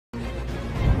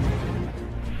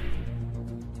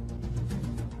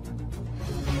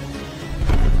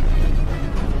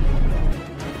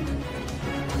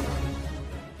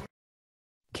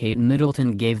Kate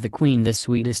Middleton gave the Queen the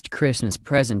sweetest Christmas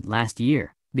present last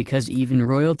year, because even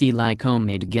royalty like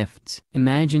homemade gifts.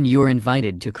 Imagine you're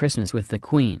invited to Christmas with the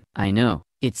Queen. I know,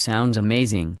 it sounds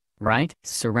amazing, right?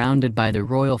 Surrounded by the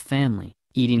royal family,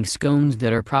 eating scones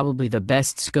that are probably the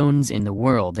best scones in the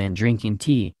world and drinking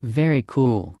tea. Very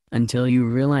cool, until you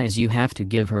realize you have to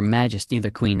give Her Majesty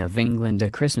the Queen of England a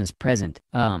Christmas present.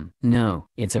 No.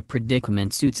 It's a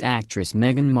predicament Suits actress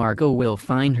Meghan Markle will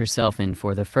find herself in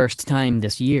for the first time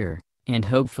this year, and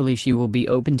hopefully she will be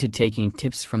open to taking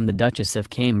tips from the Duchess of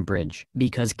Cambridge.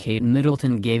 Because Kate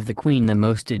Middleton gave the Queen the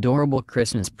most adorable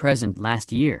Christmas present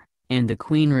last year, and the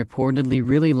Queen reportedly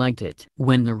really liked it.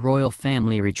 When the royal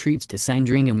family retreats to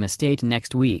Sandringham Estate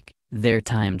next week, their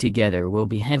time together will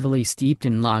be heavily steeped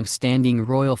in long-standing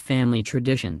royal family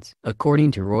traditions.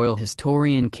 According to royal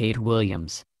historian Kate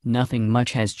Williams, nothing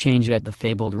much has changed at the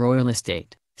fabled royal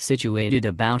estate, situated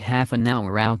about half an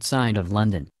hour outside of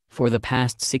London, for the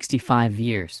past 65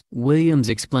 years. Williams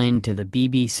explained to the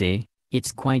BBC,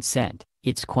 "It's quite set,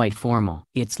 it's quite formal.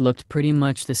 It's looked pretty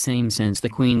much the same since the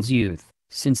Queen's youth.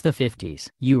 Since the 50s.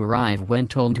 You arrive when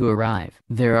told to arrive.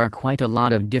 There are quite a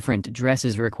lot of different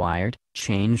dresses required,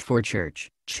 change for church,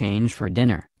 change for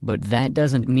dinner. But that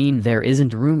doesn't mean there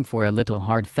isn't room for a little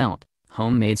heartfelt,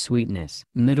 homemade sweetness."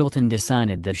 Middleton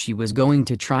decided that she was going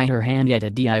to try her hand at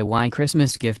a DIY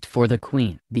Christmas gift for the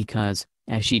Queen. Because,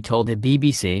 as she told the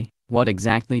BBC, "What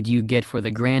exactly do you get for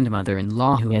the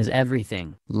grandmother-in-law who has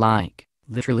everything? Like,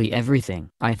 literally everything.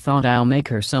 I thought I'll make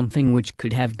her something which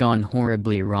could have gone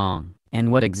horribly wrong." And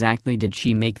what exactly did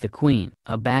she make the Queen?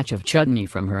 A batch of chutney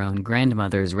from her own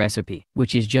grandmother's recipe,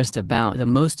 which is just about the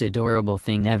most adorable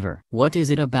thing ever. What is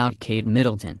it about Kate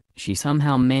Middleton? She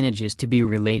somehow manages to be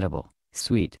relatable,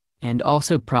 sweet, and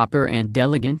also proper and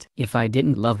elegant. If I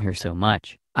didn't love her so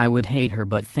much, I would hate her,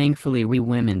 but thankfully we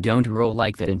women don't roll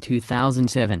like that. In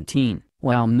 2017,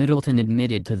 while Middleton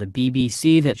admitted to the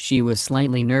BBC that she was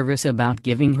slightly nervous about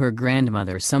giving her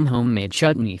grandmother some homemade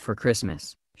chutney for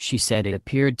Christmas, she said it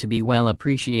appeared to be well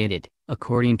appreciated,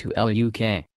 according to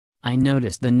LUK. "I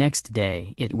noticed the next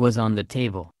day it was on the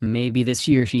table." Maybe this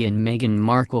year she and Meghan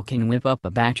Markle can whip up a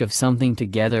batch of something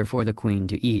together for the Queen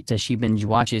to eat as she binge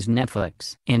watches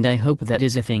Netflix. And I hope that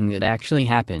is a thing that actually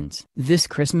happens. This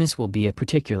Christmas will be a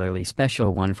particularly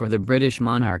special one for the British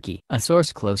monarchy. A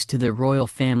source close to the royal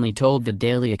family told the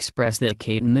Daily Express that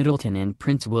Kate Middleton and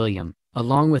Prince William,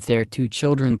 along with their two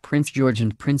children Prince George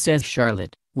and Princess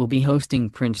Charlotte, will be hosting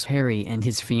Prince Harry and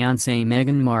his fiancée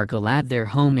Meghan Markle at their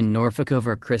home in Norfolk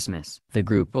over Christmas. The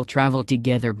group will travel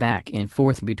together back and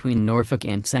forth between Norfolk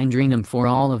and Sandringham for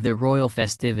all of the royal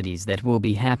festivities that will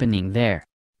be happening there.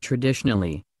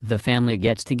 Traditionally, the family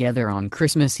gets together on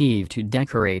Christmas Eve to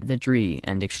decorate the tree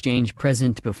and exchange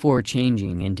presents before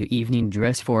changing into evening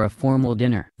dress for a formal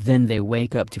dinner. Then they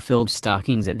wake up to filled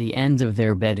stockings at the ends of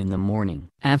their bed in the morning.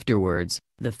 Afterwards,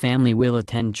 the family will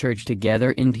attend church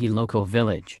together in the local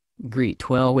village, greet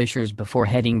well-wishers before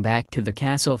heading back to the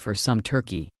castle for some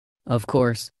turkey. Of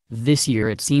course, this year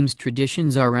it seems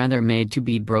traditions are rather made to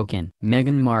be broken.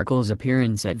 Meghan Markle's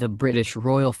appearance at the British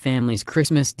royal family's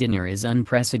Christmas dinner is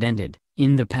unprecedented.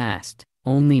 In the past,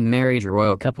 only married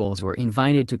royal couples were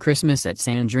invited to Christmas at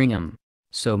Sandringham.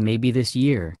 So maybe this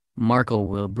year, Markle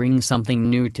will bring something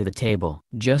new to the table,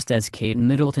 just as Kate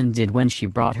Middleton did when she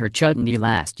brought her chutney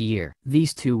last year.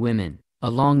 These two women,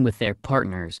 along with their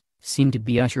partners, seem to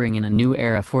be ushering in a new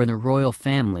era for the royal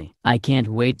family. I can't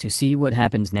wait to see what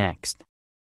happens next.